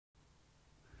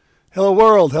Hello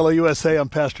world, hello USA. I'm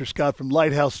Pastor Scott from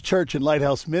Lighthouse Church and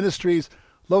Lighthouse Ministries,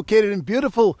 located in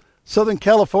beautiful Southern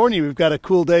California. We've got a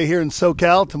cool day here in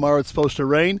SoCal. Tomorrow it's supposed to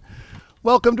rain.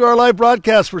 Welcome to our live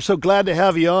broadcast. We're so glad to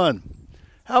have you on.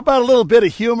 How about a little bit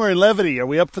of humor and levity? Are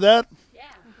we up for that? Yeah.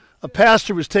 A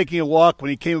pastor was taking a walk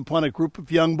when he came upon a group of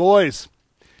young boys,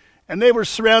 and they were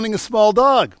surrounding a small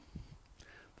dog.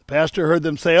 The pastor heard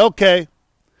them say, "Okay,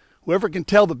 whoever can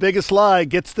tell the biggest lie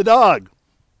gets the dog."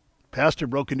 Pastor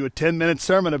broke into a 10-minute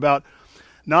sermon about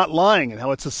not lying and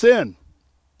how it's a sin.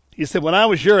 He said, "When I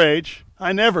was your age,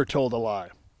 I never told a lie."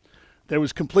 There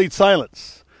was complete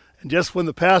silence. And just when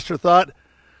the pastor thought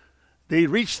they'd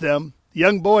reached them, the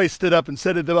young boy stood up and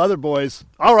said to the other boys,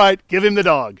 "All right, give him the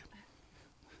dog."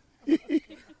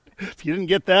 If you didn't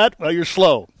get that, well, you're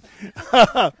slow.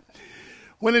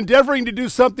 When endeavoring to do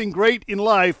something great in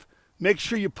life, make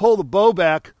sure you pull the bow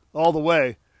back all the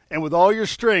way, and with all your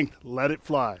strength, let it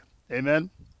fly. Amen.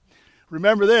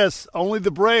 Remember this, only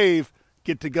the brave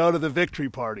get to go to the victory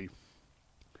party.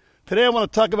 Today I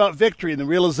want to talk about victory and the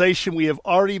realization we have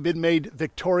already been made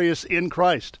victorious in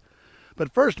Christ.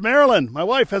 But first, Marilyn, my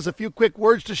wife, has a few quick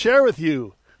words to share with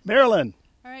you. Marilyn.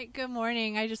 All right, good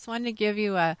morning. I just wanted to give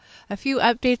you a few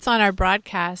updates on our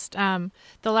broadcast. The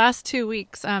last 2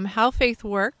 weeks, How Faith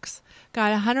Works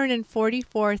got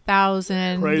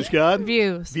 144,000 Praise God.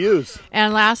 views.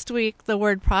 And last week, The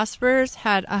Word Prospers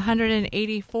had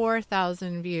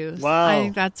 184,000 views. Wow. I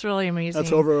think that's really amazing.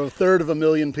 That's over a third of a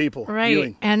million people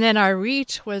viewing. And then our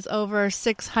reach was over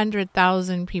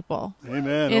 600,000 people.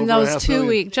 Amen. In over those 2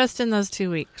 weeks, just in those 2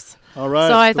 weeks. All right.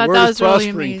 So I the thought word that is was really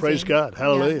prospering. amazing. Praise God.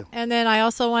 Hallelujah. Yeah. And then I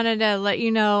also wanted to let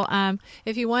you know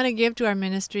if you want to give to our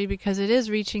ministry, because it is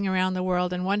reaching around the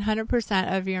world, and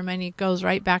 100% of your money goes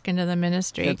right back into the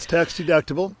ministry. It's tax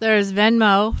deductible. There's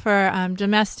Venmo for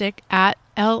domestic at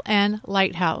LN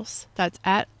Lighthouse. That's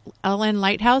at LN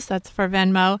Lighthouse. That's for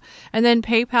Venmo. And then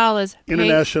PayPal is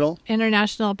International.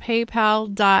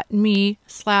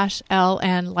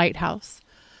 PayPal.me/LN Lighthouse.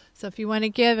 So if you want to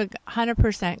give,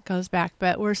 100% goes back.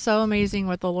 But we're so amazing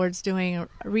what the Lord's doing,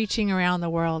 reaching around the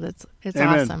world. It's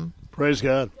Amen. awesome. Praise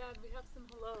God. Dad, we have some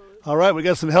hellos. All right, we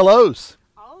got some hellos.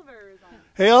 Oliver is on.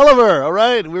 Hey, Oliver. All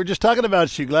right, we were just talking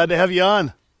about you. Glad to have you on.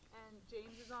 And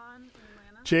James is on in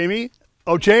Atlanta. Jamie?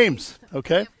 Oh, James.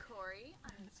 Okay. We have Corey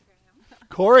on Instagram.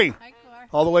 Corey, Hi, Cor.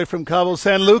 all the way from Cabo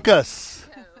San Lucas.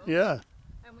 Hello. Yeah.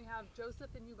 And we have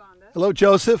Joseph in Uganda. Hello,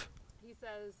 Joseph. He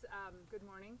says, good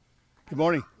morning. Good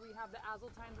morning. We have the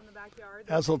Azeltines in the backyard.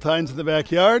 Hazeltine's in the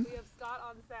backyard. We have Scott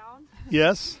on sound.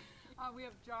 Yes. We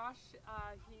have Josh.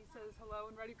 He says hello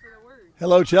and ready for the word.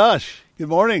 Hello, Josh. Good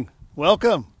morning.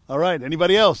 Welcome. All right.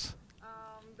 Anybody else?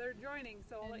 They're joining,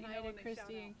 so I'll let you know when they shout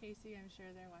Christy out. and Casey, I'm sure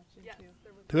they're watching Yes, too.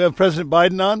 they're with Do we have President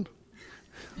Biden on?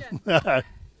 Yes.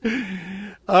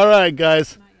 All right,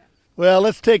 guys. Not yet. Well,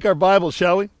 let's take our Bible,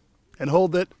 shall we? And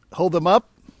hold them up.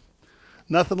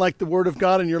 Nothing like the Word of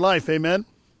God in your life. Amen.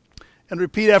 And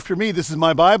repeat after me. This is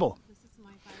my Bible. This is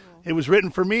my Bible. It was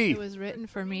written for me. It was written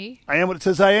for me. I am what it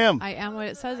says I am. I am what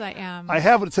it says I am. I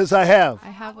have what it says I have.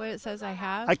 I have what it says I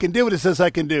have. I can do what it says I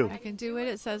can do. I can do what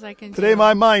it says I can do. Today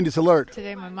my mind is alert.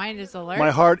 Today my mind is alert.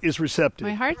 My heart is receptive.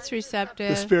 My heart's receptive.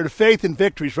 The spirit of faith and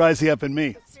victory is rising up in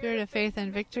me. Spirit of faith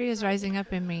and victory is rising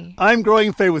up in me. I'm growing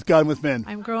in favor with God and with men.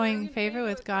 I'm growing in favor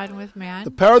with God and with man. The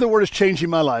power of the Word is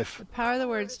changing my life. The power of the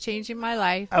word's changing my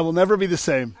life. I will never be the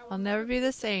same. I'll never be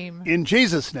the same. In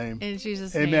Jesus' name. In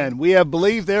Jesus' Amen. name. We have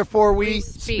believed, therefore we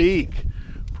speak. speak.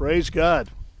 Praise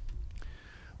God.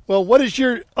 Well, what is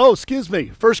your... Oh, excuse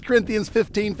me. 1 Corinthians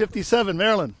 15:57,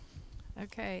 Marilyn.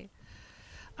 Okay.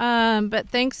 But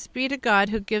thanks be to God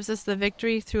who gives us the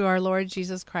victory through our Lord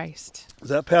Jesus Christ. Is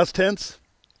that past tense?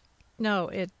 No,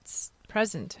 it's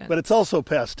present tense. But it's also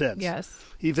past tense. Yes.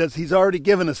 He's already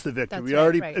given us the victory. That's We right,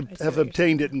 already right. I see have what you're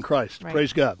obtained it in Christ. Right.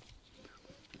 Praise God.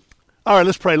 All right,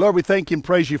 let's pray. Lord, we thank you and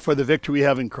praise you for the victory we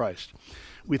have in Christ.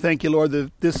 We thank you, Lord, that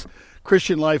this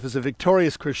Christian life is a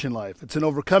victorious Christian life. It's an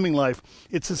overcoming life.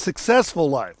 It's a successful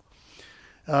life.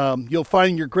 You'll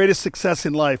find your greatest success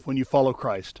in life when you follow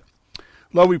Christ.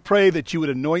 Lord, we pray that you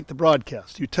would anoint the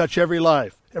broadcast. You touch every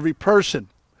life, every person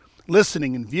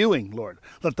listening and viewing, Lord.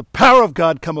 Let the power of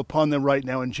God come upon them right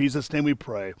now. In Jesus' name we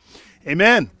pray.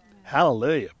 Amen.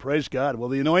 Hallelujah. Praise God. Well,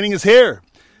 the anointing is here.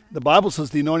 The Bible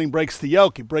says the anointing breaks the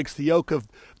yoke. It breaks the yoke of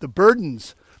the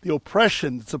burdens, the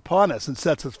oppression that's upon us, and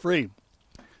sets us free.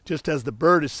 Just as the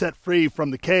bird is set free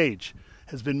from the cage,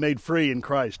 has been made free in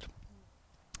Christ.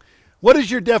 What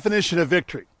is your definition of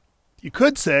victory? You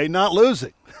could say not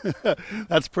losing.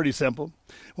 That's pretty simple.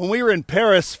 When we were in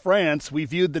Paris, France, we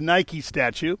viewed the Nike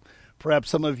statue. Perhaps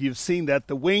some of you have seen that.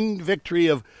 The winged victory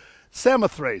of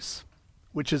Samothrace,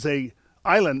 which is a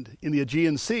island in the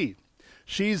Aegean Sea.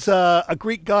 She's a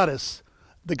Greek goddess,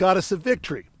 the goddess of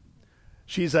victory.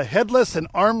 She's a headless and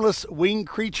armless winged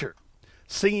creature,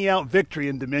 singing out victory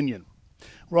and dominion.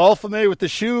 We're all familiar with the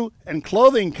shoe and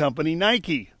clothing company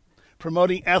Nike,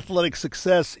 promoting athletic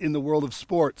success in the world of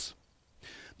sports.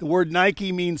 The word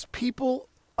Nike means people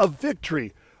of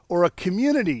victory, or a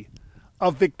community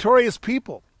of victorious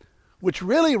people, which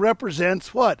really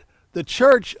represents what? The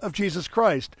Church of Jesus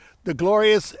Christ, the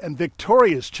glorious and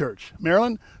victorious church.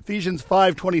 Marilyn, Ephesians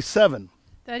 5:27.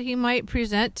 That he might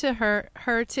present to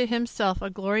her to himself a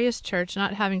glorious church,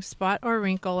 not having spot or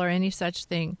wrinkle or any such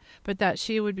thing, but that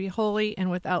she would be holy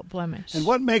and without blemish. And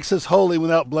what makes us holy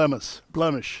without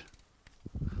blemish?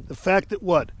 The fact that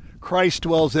what? Christ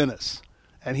dwells in us,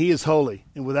 and he is holy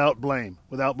and without blame,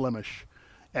 without blemish.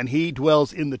 And he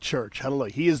dwells in the church.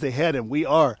 Hallelujah. He is the head, and we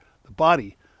are the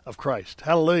body of Christ.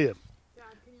 Hallelujah. Dad,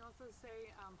 can you also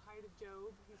say hi to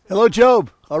Job? He said, Hello,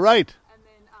 Job. All right. And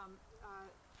then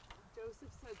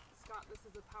Joseph said, Scott, this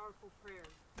is a powerful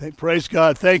prayer. Praise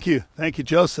God. Thank you. Thank you,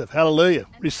 Joseph. Hallelujah.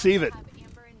 And Receive it. have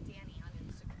Amber and Danny on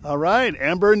Instagram. All right.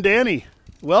 Amber and Danny,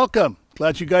 welcome.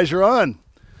 Glad you guys are on.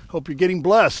 Hope you're getting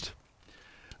blessed.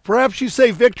 Perhaps you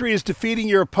say victory is defeating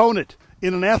your opponent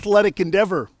in an athletic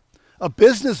endeavor, a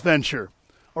business venture,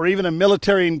 or even a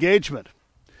military engagement.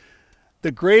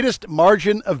 The greatest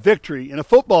margin of victory in a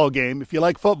football game, if you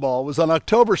like football, was on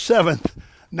October 7th,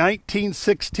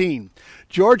 1916.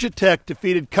 Georgia Tech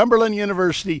defeated Cumberland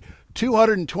University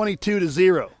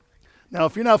 222-0. Now,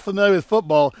 if you're not familiar with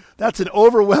football, that's an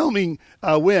overwhelming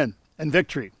win and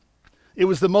victory. It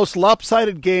was the most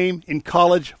lopsided game in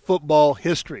college football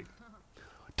history.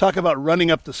 Talk about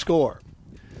running up the score.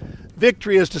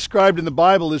 Victory, as described in the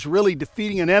Bible, is really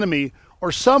defeating an enemy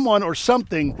or someone or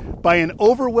something by an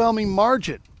overwhelming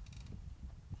margin.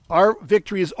 Our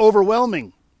victory is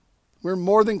overwhelming. We're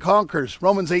more than conquerors.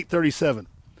 Romans 8:37.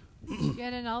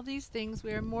 Yet in all these things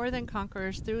we are more than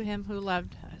conquerors through him who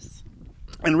loved us.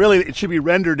 And really, it should be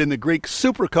rendered in the Greek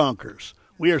super conquerors.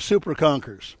 We are super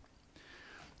conquerors.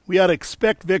 We ought to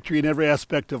expect victory in every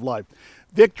aspect of life.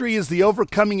 Victory is the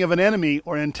overcoming of an enemy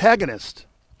or antagonist.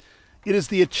 It is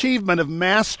the achievement of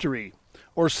mastery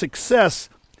or success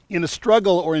in a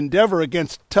struggle or endeavor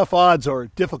against tough odds or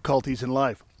difficulties in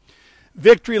life.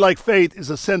 Victory, like faith, is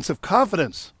a sense of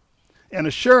confidence and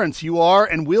assurance you are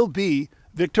and will be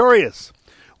victorious.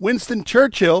 Winston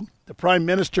Churchill, the Prime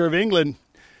Minister of England,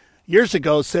 years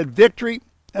ago said, "Victory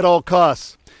at all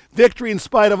costs. Victory in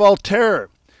spite of all terror.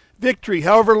 Victory,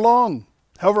 however long,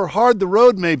 however hard the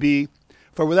road may be,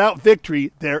 for without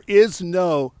victory there is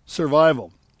no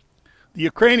survival." The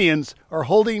Ukrainians are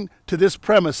holding to this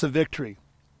premise of victory.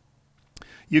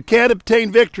 You can't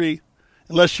obtain victory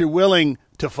unless you're willing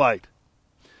to fight.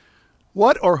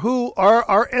 What or who are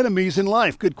our enemies in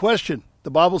life? Good question.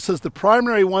 The Bible says the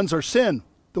primary ones are sin,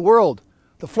 the world,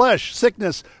 the flesh,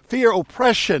 sickness, fear,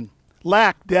 oppression,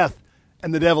 lack, death,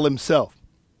 and the devil himself.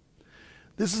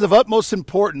 This is of utmost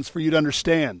importance for you to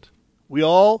understand. We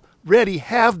already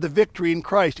have the victory in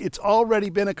Christ. It's already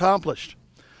been accomplished.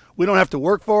 We don't have to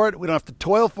work for it. We don't have to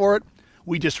toil for it.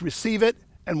 We just receive it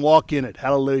and walk in it.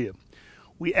 Hallelujah.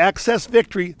 We access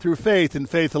victory through faith and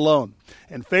faith alone.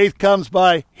 And faith comes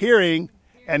by hearing,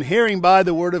 and hearing by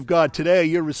the Word of God. Today,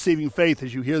 you're receiving faith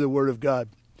as you hear the Word of God.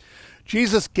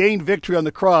 Jesus gained victory on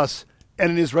the cross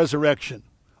and in his resurrection.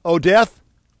 O death,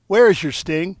 where is your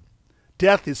sting?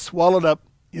 Death is swallowed up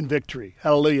in victory.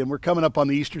 Hallelujah. And we're coming up on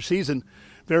the Easter season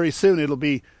very soon. It'll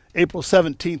be April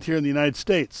 17th here in the United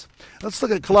States. Let's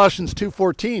look at Colossians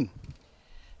 2:14.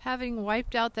 Having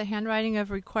wiped out the handwriting of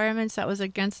requirements that was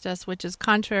against us, which is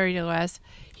contrary to us,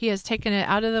 he has taken it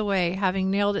out of the way,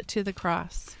 having nailed it to the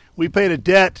cross. We paid a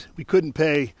debt we couldn't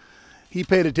pay. He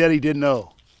paid a debt he didn't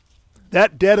owe.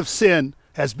 That debt of sin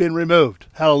has been removed.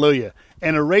 Hallelujah.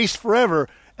 And erased forever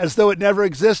as though it never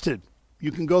existed.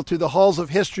 You can go through the halls of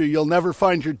history. You'll never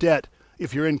find your debt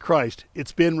if you're in Christ.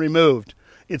 It's been removed.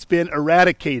 It's been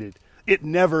eradicated. It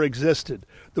never existed.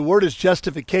 The word is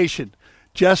justification,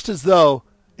 just as though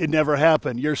it never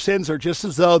happened. Your sins are just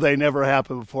as though they never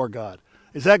happened before God.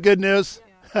 Is that good news?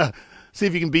 Yeah. See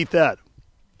if you can beat that.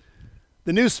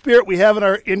 The new spirit we have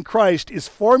in Christ is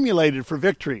formulated for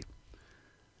victory,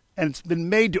 and it's been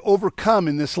made to overcome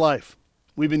in this life.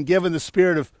 We've been given the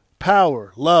spirit of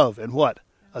power, love, and what?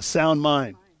 A sound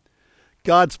mind.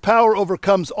 God's power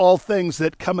overcomes all things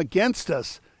that come against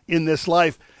us in this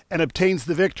life and obtains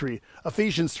the victory.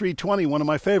 Ephesians 3:20, one of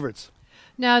my favorites.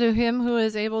 Now to him who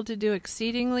is able to do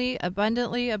exceedingly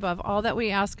abundantly above all that we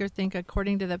ask or think,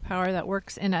 according to the power that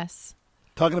works in us.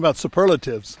 Talking about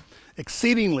superlatives.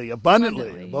 Exceedingly,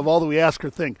 abundantly, above all that we ask or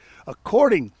think,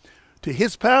 according to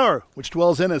his power, which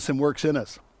dwells in us and works in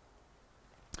us.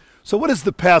 So what is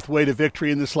the pathway to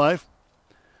victory in this life?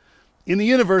 In the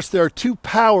universe, there are two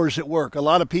powers at work. A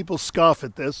lot of people scoff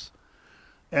at this,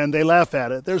 and they laugh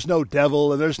at it. There's no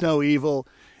devil, and there's no evil,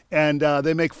 and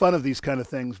they make fun of these kind of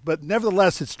things. But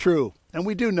nevertheless, it's true, and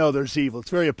we do know there's evil.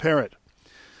 It's very apparent.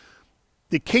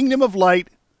 The kingdom of light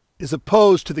is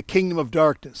opposed to the kingdom of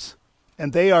darkness,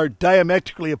 and they are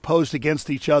diametrically opposed against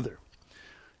each other.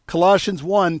 Colossians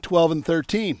 1:12 and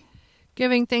 13.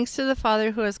 Giving thanks to the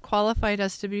Father who has qualified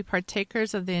us to be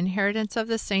partakers of the inheritance of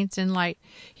the saints in light.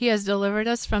 He has delivered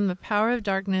us from the power of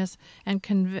darkness and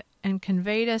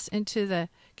conveyed us into the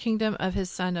kingdom of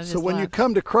his Son of his love. So when you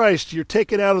come to Christ, you're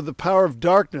taken out of the power of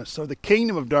darkness, or the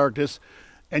kingdom of darkness,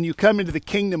 and you come into the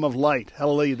kingdom of light.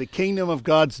 Hallelujah. The kingdom of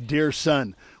God's dear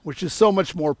Son, which is so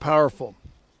much more powerful.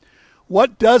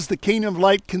 What does the kingdom of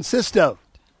light consist of?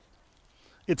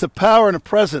 It's a power and a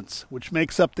presence which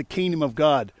makes up the kingdom of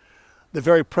God, the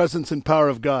very presence and power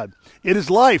of God. It is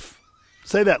life.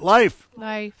 Say that. Life.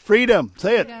 Life. Freedom.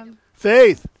 Say it. Freedom.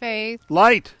 Faith. Faith.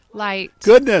 Light. Light.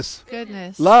 Goodness.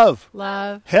 Goodness. Love.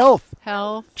 Love. Health.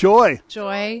 Health. Joy.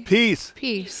 Joy. Peace.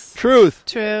 Peace. Truth.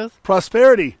 Truth.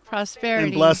 Prosperity. Prosperity.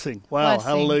 And blessing. Wow. Blessing.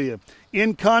 Hallelujah.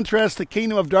 In contrast, the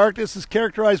kingdom of darkness is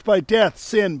characterized by death,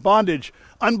 sin, bondage,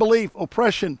 unbelief,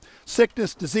 oppression,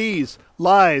 sickness, disease,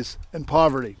 lies, and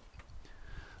poverty.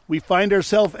 We find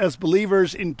ourselves as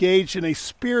believers engaged in a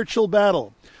spiritual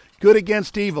battle, good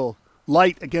against evil,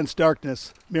 light against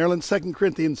darkness. Marilyn, 2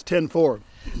 Corinthians 10:4.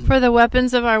 For the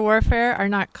weapons of our warfare are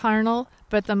not carnal,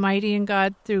 but the mighty in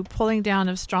God through pulling down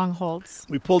of strongholds.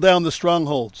 We pull down the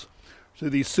strongholds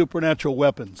through these supernatural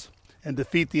weapons and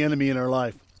defeat the enemy in our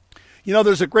life. You know,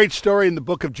 there's a great story in the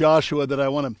book of Joshua that I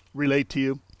want to relate to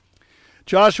you.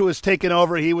 Joshua is taken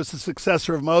over. He was the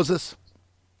successor of Moses.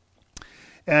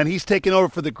 And he's taken over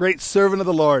for the great servant of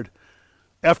the Lord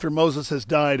after Moses has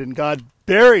died. And God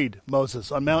buried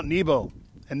Moses on Mount Nebo.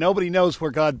 And nobody knows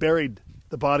where God buried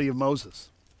the body of Moses.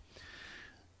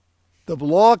 The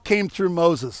law came through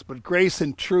Moses, but grace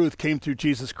and truth came through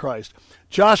Jesus Christ.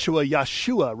 Joshua,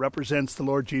 Yeshua, represents the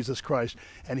Lord Jesus Christ.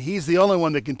 And he's the only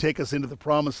one that can take us into the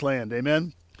promised land.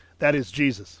 Amen? That is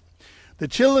Jesus. The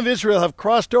children of Israel have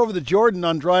crossed over the Jordan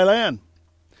on dry land.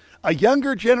 A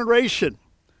younger generation,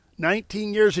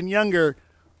 19 years and younger,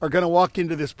 are going to walk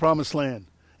into this promised land.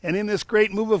 And in this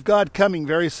great move of God coming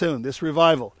very soon, this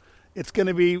revival, it's going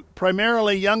to be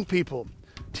primarily young people,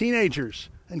 teenagers,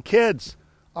 and kids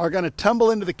are going to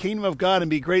tumble into the kingdom of God and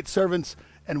be great servants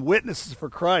and witnesses for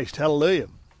Christ. Hallelujah.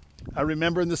 I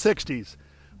remember in the 60s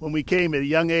when we came at a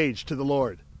young age to the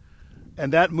Lord.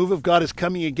 And that move of God is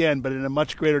coming again, but in a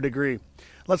much greater degree.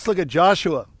 Let's look at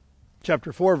Joshua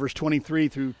chapter 4, verse 23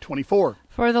 through 24.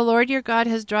 For the Lord your God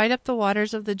has dried up the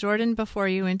waters of the Jordan before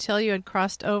you until you had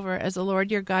crossed over, as the Lord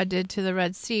your God did to the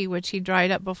Red Sea, which he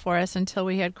dried up before us until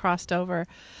we had crossed over,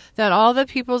 that all the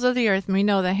peoples of the earth may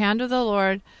know the hand of the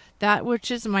Lord, that which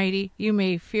is mighty. You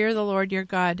may fear the Lord your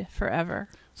God forever.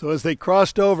 So as they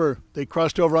crossed over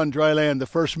on dry land, the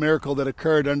first miracle that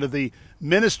occurred under the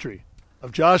ministry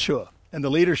of Joshua and the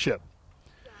leadership.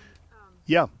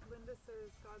 Yeah. Linda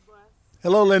says, God bless.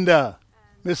 Hello, Linda.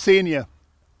 Miss seeing you.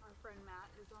 Our friend Matt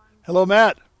is on. Hello,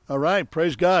 Matt. All right.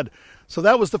 Praise God. So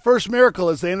that was the first miracle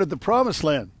as they entered the promised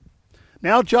land.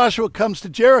 Now Joshua comes to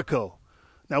Jericho.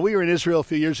 Now, we were in Israel a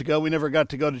few years ago. We never got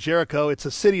to go to Jericho. It's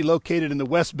a city located in the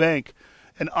West Bank,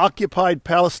 an occupied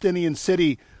Palestinian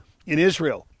city in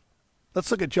Israel.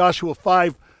 Let's look at Joshua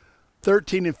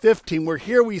 5:13 and 15, where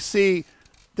here we see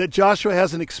that Joshua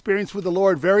has an experience with the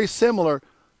Lord very similar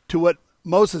to what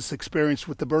Moses experienced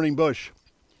with the burning bush.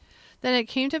 Then it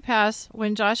came to pass,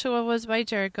 when Joshua was by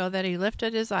Jericho, that he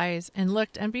lifted his eyes and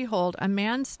looked, and behold, a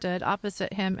man stood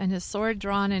opposite him, and his sword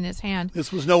drawn in his hand.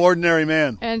 This was no ordinary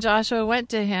man. And Joshua went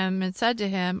to him and said to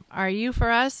him, Are you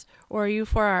for us, or are you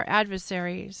for our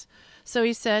adversaries? So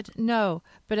he said, No,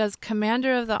 but as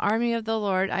commander of the army of the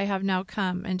Lord I have now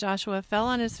come. And Joshua fell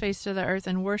on his face to the earth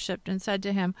and worshipped, and said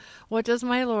to him, What does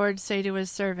my Lord say to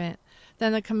his servant?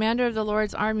 Then the commander of the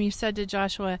Lord's army said to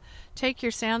Joshua, Take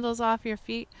your sandals off your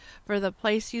feet, for the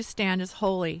place you stand is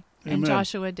holy. Amen. And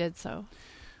Joshua did so.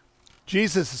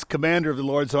 Jesus is commander of the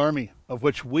Lord's army, of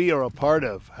which we are a part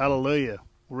of. Hallelujah.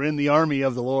 We're in the army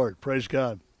of the Lord. Praise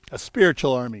God. A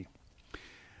spiritual army.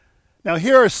 Now,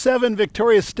 here are 7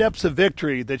 victorious steps of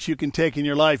victory that you can take in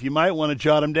your life. You might want to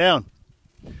jot them down.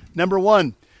 Number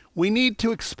 1, we need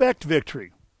to expect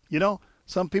victory. You know,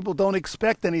 some people don't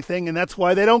expect anything, and that's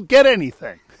why they don't get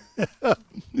anything.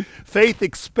 Faith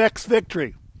expects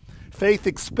victory. Faith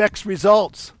expects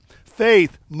results.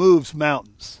 Faith moves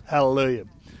mountains. Hallelujah.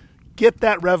 Get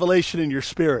that revelation in your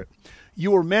spirit. You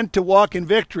were meant to walk in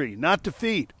victory, not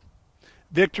defeat.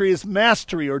 Victory is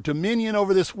mastery or dominion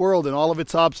over this world and all of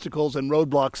its obstacles and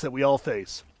roadblocks that we all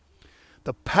face.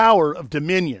 The power of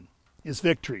dominion is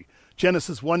victory.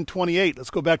 Genesis 1:28.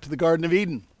 Let's go back to the Garden of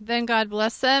Eden. Then God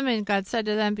blessed them, and God said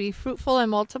to them, Be fruitful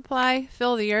and multiply,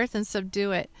 fill the earth and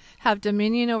subdue it. Have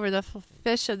dominion over the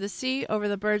fish of the sea, over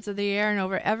the birds of the air, and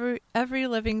over every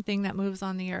living thing that moves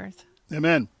on the earth.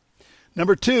 Amen.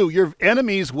 Number 2, your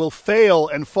enemies will fail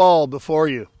and fall before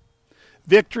you.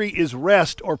 Victory is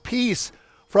rest or peace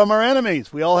from our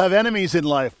enemies. We all have enemies in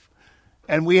life,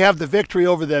 and we have the victory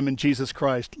over them in Jesus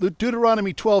Christ.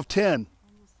 Deuteronomy 12:10.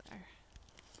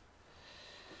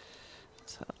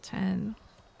 10.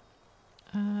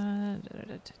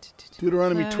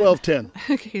 Deuteronomy 12:10.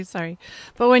 Okay, sorry.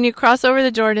 But when you cross over the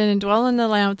Jordan and dwell in the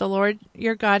land the Lord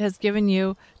your God has given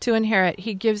you to inherit,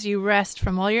 he gives you rest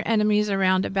from all your enemies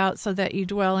around about so that you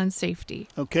dwell in safety.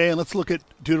 Okay, and let's look at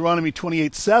Deuteronomy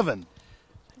 28:7.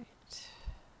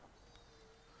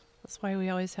 That's why we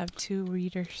always have two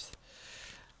readers.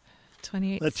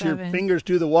 28:7. Let your fingers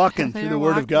do the walking through the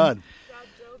Word of God.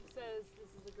 Job says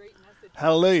this is a great message.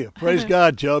 Hallelujah. Praise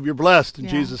God, Job. You're blessed in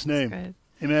Yeah, Jesus' name. that's good.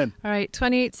 Amen. All right,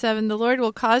 28:7. The Lord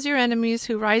will cause your enemies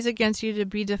who rise against you to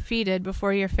be defeated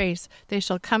before your face. They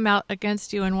shall come out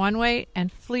against you in one way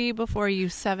and flee before you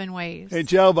 7 ways. Hey,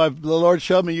 Job, the Lord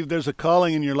showed me there's a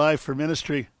calling in your life for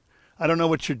ministry. I don't know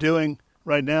what you're doing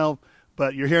right now,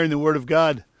 but you're hearing the Word of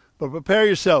God. But prepare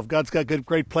yourself. God's got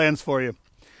great plans for you.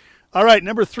 All right,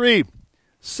 number 3.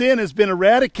 Sin has been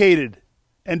eradicated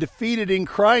and defeated in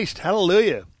Christ.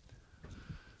 Hallelujah.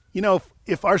 You know,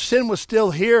 if our sin was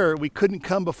still here, we couldn't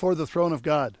come before the throne of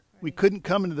God. We couldn't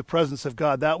come into the presence of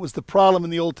God. That was the problem in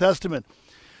the Old Testament.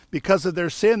 Because of their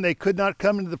sin, they could not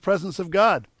come into the presence of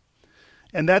God.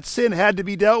 And that sin had to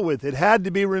be dealt with. It had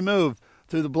to be removed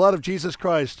through the blood of Jesus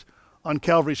Christ on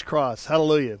Calvary's cross.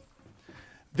 Hallelujah.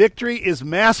 Victory is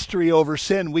mastery over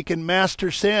sin. We can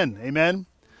master sin. Amen.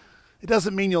 It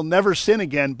doesn't mean you'll never sin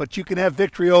again, but you can have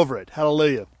victory over it.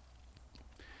 Hallelujah.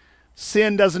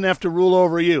 Sin doesn't have to rule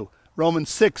over you. Romans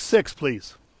 6:6,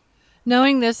 please.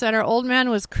 Knowing this, that our old man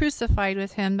was crucified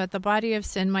with him, that the body of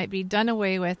sin might be done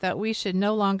away with, that we should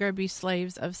no longer be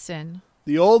slaves of sin.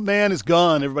 The old man is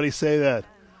gone. Everybody say that.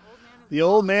 The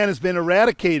old man has been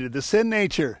eradicated. The sin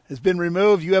nature has been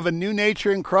removed. You have a new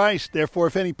nature in Christ. Therefore,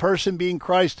 if any person be in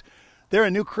Christ, they're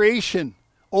a new creation.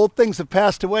 Old things have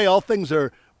passed away. All things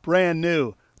are brand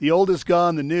new. The old is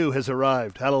gone. The new has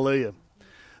arrived. Hallelujah.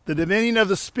 The dominion of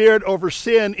the Spirit over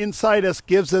sin inside us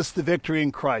gives us the victory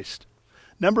in Christ.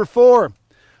 Number 4,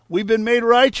 we've been made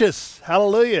righteous.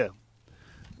 Hallelujah.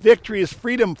 Victory is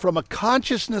freedom from a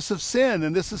consciousness of sin.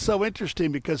 And this is so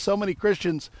interesting because so many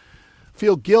Christians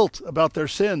feel guilt about their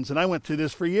sins. And I went through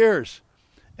this for years.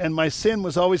 And my sin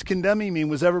was always condemning me and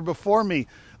was ever before me.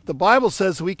 The Bible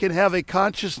says we can have a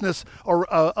consciousness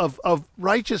of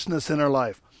righteousness in our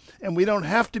life. And we don't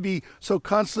have to be so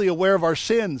constantly aware of our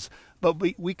sins, but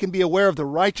we can be aware of the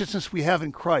righteousness we have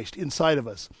in Christ inside of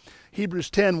us.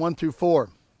 Hebrews 10:1-4.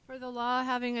 For the law,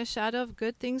 having a shadow of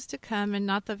good things to come, and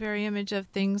not the very image of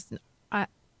things, are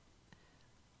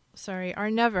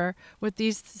never. With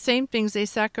these same things they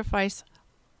sacrifice,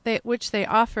 which they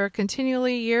offer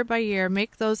continually year by year,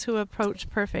 make those who approach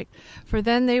perfect. For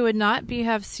then they would not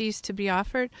have ceased to be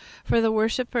offered, for the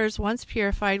worshippers, once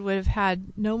purified, would have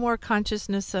had no more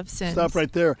consciousness of sins. Stop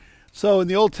right there. So in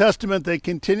the Old Testament, they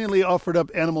continually offered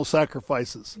up animal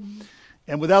sacrifices. Mm-hmm.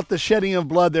 And without the shedding of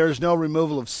blood, there is no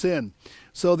removal of sin.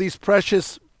 So these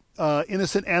precious,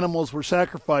 innocent animals were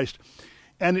sacrificed.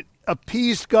 And it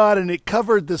appeased God and it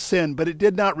covered the sin, but it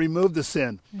did not remove the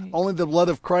sin. Right. Only the blood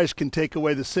of Christ can take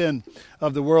away the sin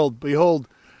of the world. Behold,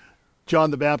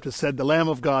 John the Baptist said, the Lamb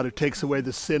of God who takes away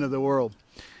the sin of the world.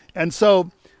 And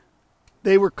so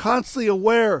they were constantly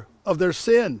aware of their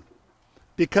sin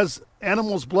because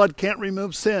animals' blood can't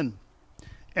remove sin.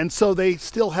 And so they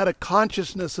still had a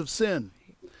consciousness of sin.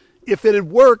 If it had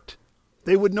worked,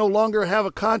 they would no longer have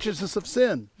a consciousness of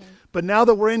sin. Right. But now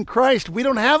that we're in Christ, we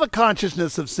don't have a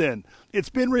consciousness of sin. It's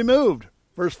been removed.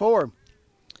 Verse 4.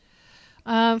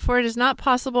 For it is not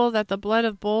possible that the blood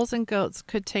of bulls and goats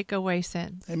could take away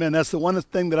sins. Amen. That's the one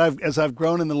thing that as I've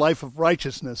grown in the life of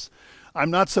righteousness,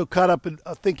 I'm not so caught up in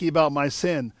thinking about my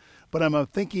sin, but I'm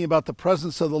thinking about the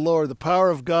presence of the Lord, the power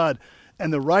of God,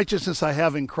 and the righteousness I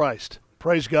have in Christ.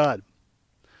 Praise God.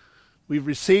 We've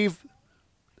received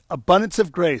abundance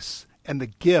of grace and the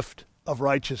gift of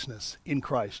righteousness in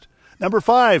Christ. Number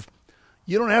 5,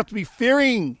 you don't have to be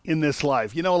fearing in this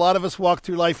life. You know, a lot of us walk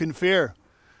through life in fear.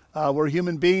 We're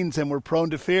human beings and we're prone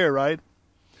to fear, right?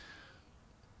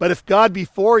 But if God be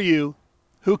for you,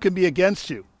 who can be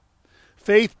against you?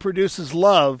 Faith produces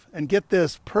love, and get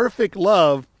this, perfect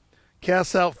love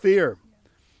casts out fear.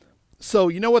 So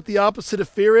you know what the opposite of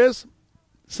fear is?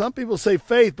 Some people say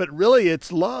faith, but really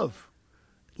it's love.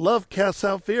 Love casts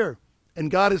out fear,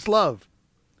 and God is love.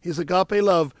 His agape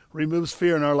love removes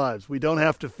fear in our lives. We don't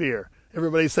have to fear.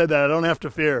 Everybody said that. I don't have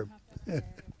to fear.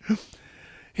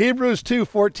 Hebrews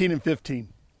 2:14 and 15.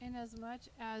 Inasmuch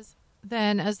as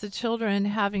then as the children,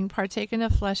 having partaken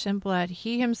of flesh and blood,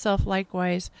 he himself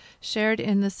likewise shared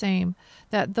in the same,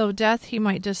 that though death he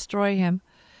might destroy him,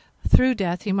 through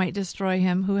death he might destroy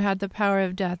him who had the power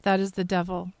of death, that is the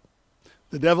devil.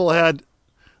 The devil had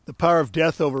the power of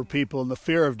death over people and the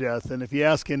fear of death. And if you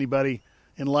ask anybody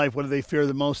in life, what do they fear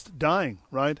the most? Dying,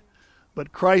 right?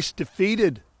 But Christ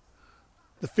defeated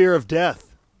the fear of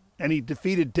death, and he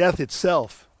defeated death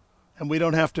itself. And we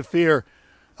don't have to fear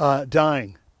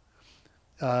dying.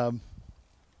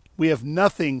 We have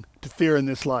nothing to fear in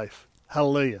this life.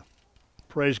 Hallelujah.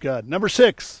 Praise God. Number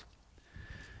 6,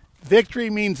 victory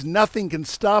means nothing can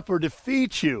stop or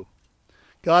defeat you.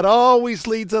 God always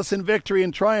leads us in victory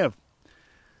and triumph.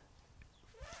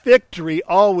 Victory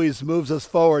always moves us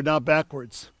forward, not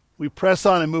backwards. We press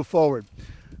on and move forward.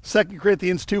 2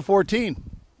 Corinthians 2:14.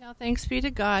 Now thanks be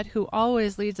to God, who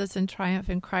always leads us in triumph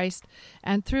in Christ,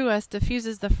 and through us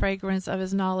diffuses the fragrance of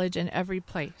his knowledge in every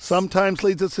place. Sometimes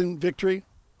leads us in victory.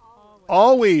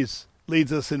 Always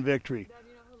leads us in victory. Dad,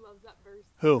 you know who loves that verse?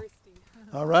 Who? Christy.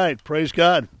 All right. Praise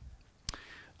God.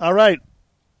 All right.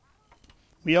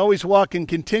 We always walk in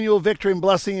continual victory and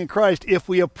blessing in Christ if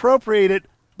we appropriate it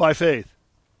by faith.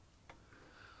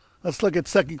 Let's look at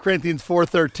 2 Corinthians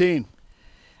 4:13.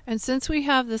 And since we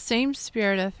have the same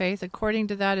spirit of faith, according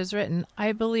to that is written,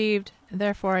 I believed,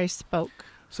 therefore I spoke.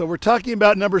 So we're talking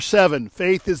about number 7.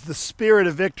 Faith is the spirit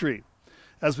of victory.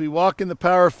 As we walk in the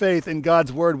power of faith in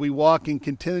God's word, we walk in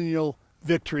continual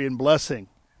victory and blessing.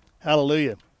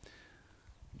 Hallelujah.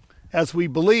 As we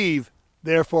believe,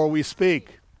 therefore we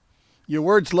speak. Your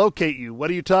words locate you. What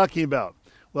are you talking about?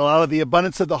 Well, out of the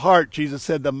abundance of the heart, Jesus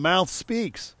said, the mouth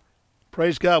speaks.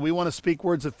 Praise God. We want to speak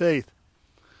words of faith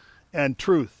and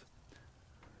truth.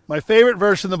 My favorite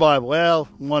verse in the Bible, well,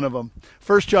 one of them,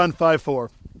 1 John 5:4.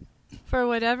 For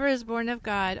whatever is born of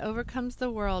God overcomes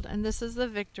the world, and this is the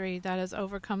victory that has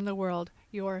overcome the world,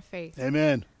 your faith.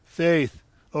 Amen. Faith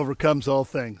overcomes all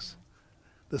things.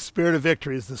 The spirit of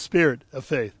victory is the spirit of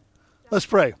faith. Let's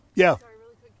pray. Yeah. Sorry,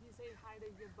 really quick, can you say hi to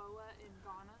Yaboa in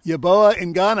Ghana? Yaboa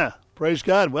in Ghana. Praise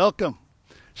God. Welcome.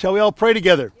 Shall we all pray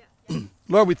together? Yes.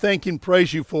 Lord, we thank you and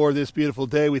praise you for this beautiful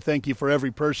day. We thank you for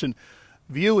every person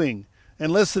viewing and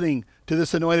listening to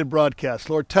this anointed broadcast.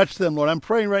 Lord, touch them, Lord. I'm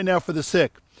praying right now for the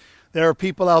sick. There are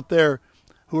people out there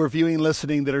who are viewing and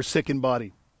listening that are sick in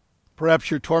body.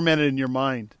 Perhaps you're tormented in your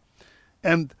mind.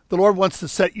 And the Lord wants to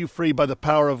set you free by the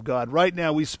power of God. Right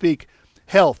now we speak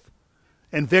health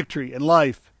and victory and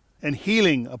life and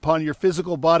healing upon your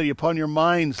physical body, upon your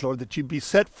minds, Lord, that you be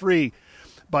set free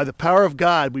by the power of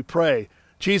God, we pray.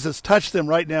 Jesus, touch them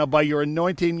right now by your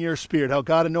anointing, your spirit. How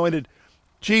God anointed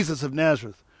Jesus of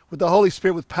Nazareth with the Holy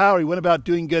Spirit, with power. He went about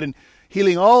doing good and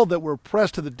healing all that were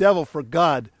oppressed of the devil, for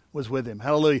God was with him.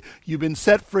 Hallelujah. You've been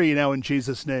set free now in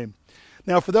Jesus' name.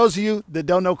 Now, for those of you that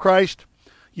don't know Christ,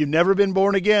 you've never been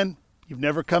born again, you've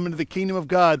never come into the kingdom of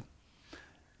God,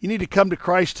 you need to come to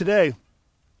Christ today.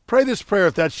 Pray this prayer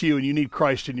if that's you and you need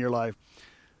Christ in your life.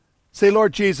 Say,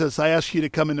 Lord Jesus, I ask you to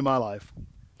come into my life.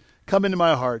 Come into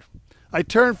my heart. I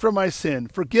turn from my sin.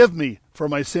 Forgive me for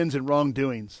my sins and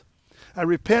wrongdoings. I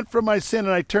repent from my sin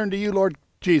and I turn to you, Lord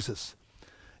Jesus.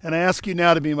 And I ask you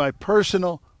now to be my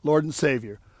personal Lord and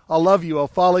Savior. I'll love you. I'll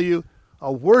follow you.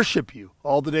 I'll worship you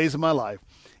all the days of my life.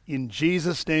 In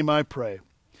Jesus' name I pray.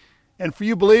 And for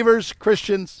you believers,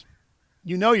 Christians,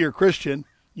 you know you're a Christian.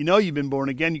 You know you've been born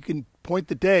again. You can point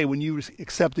the day when you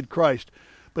accepted Christ.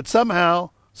 But somehow,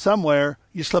 somewhere,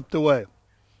 you slipped away.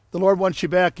 The Lord wants you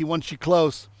back. He wants you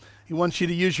close. He wants you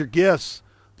to use your gifts,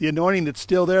 the anointing that's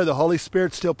still there, the Holy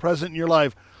Spirit's still present in your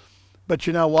life, but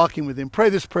you're now walking with him. Pray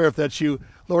this prayer if that's you.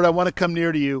 Lord, I want to come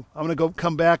near to you. I want to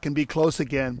come back and be close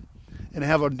again and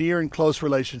have a near and close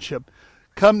relationship.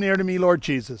 Come near to me, Lord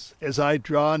Jesus. As I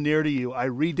draw near to you, I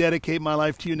rededicate my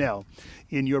life to you now.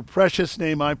 In your precious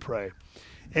name I pray.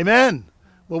 Amen.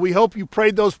 Well, we hope you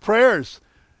prayed those prayers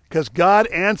because God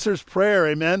answers prayer.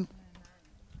 Amen.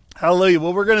 Hallelujah.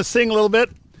 Well, we're going to sing a little bit.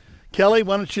 Kelly,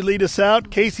 why don't you lead us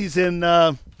out? Casey's in,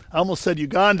 I almost said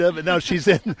Uganda, but no, she's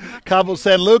in Cabo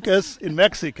San Lucas in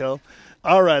Mexico.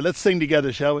 All right, let's sing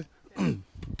together, shall we?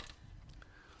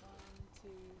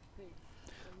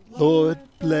 Lord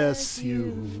bless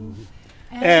you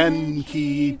and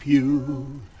keep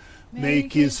you.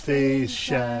 Make his face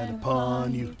shine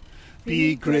upon you.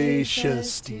 be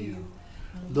gracious to you.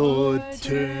 Lord,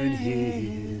 turn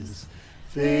his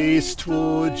face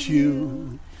towards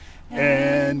you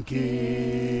and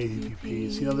give you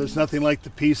peace. You know, there's nothing like the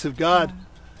peace of God.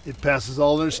 It passes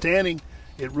all understanding.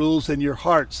 It rules in your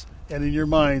hearts and in your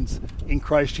minds in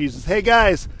Christ Jesus. Hey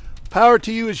guys, power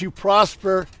to you as you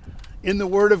prosper in the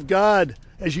Word of God,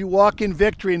 as you walk in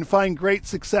victory and find great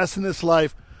success in this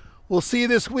life. We'll see you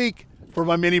this week for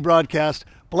my mini broadcast.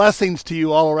 Blessings to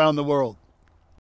you all around the world.